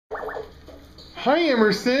Hi,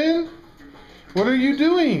 Emerson. What are you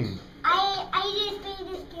doing? I just played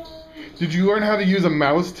this game. Did you learn how to use a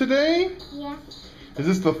mouse today? Yes. Is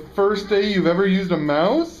this the first day you've ever used a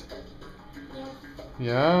mouse? Yes.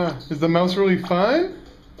 Yeah. Is the mouse really fun?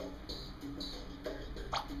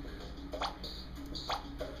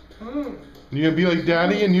 You gonna be like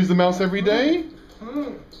Daddy and use the mouse every day?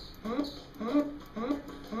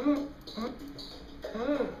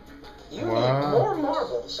 You Wow. need more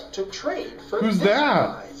marbles to trade for Who's this that?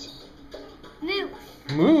 prize. Moose.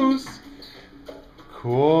 Moose.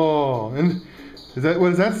 Cool. And what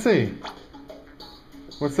does that say?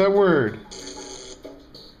 What's that word?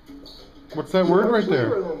 What's that word right there?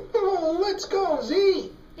 Playroom. Oh, let's go,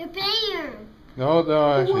 Z. Your player. No,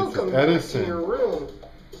 actually it Welcome says back to Edison. your room.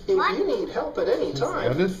 If What? you need help at any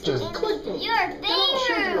time, Edison. just click me. Your And I'll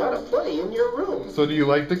show you how to player. play in your room. So do you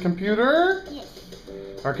like the computer? Yes.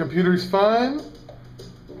 Our computer's fun?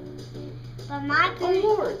 But my player.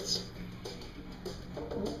 Awards.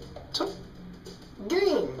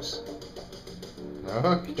 Games.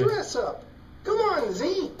 Okay. Dress up. Come on,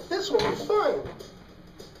 Z. This will be fun.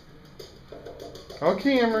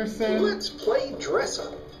 Okay, Emerson. Let's play dress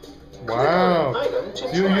up. Wow. Click on an item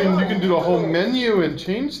to You try can do the on. whole menu and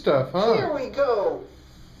change stuff, Here huh? we go.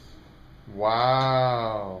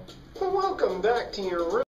 Wow. Welcome back to your room.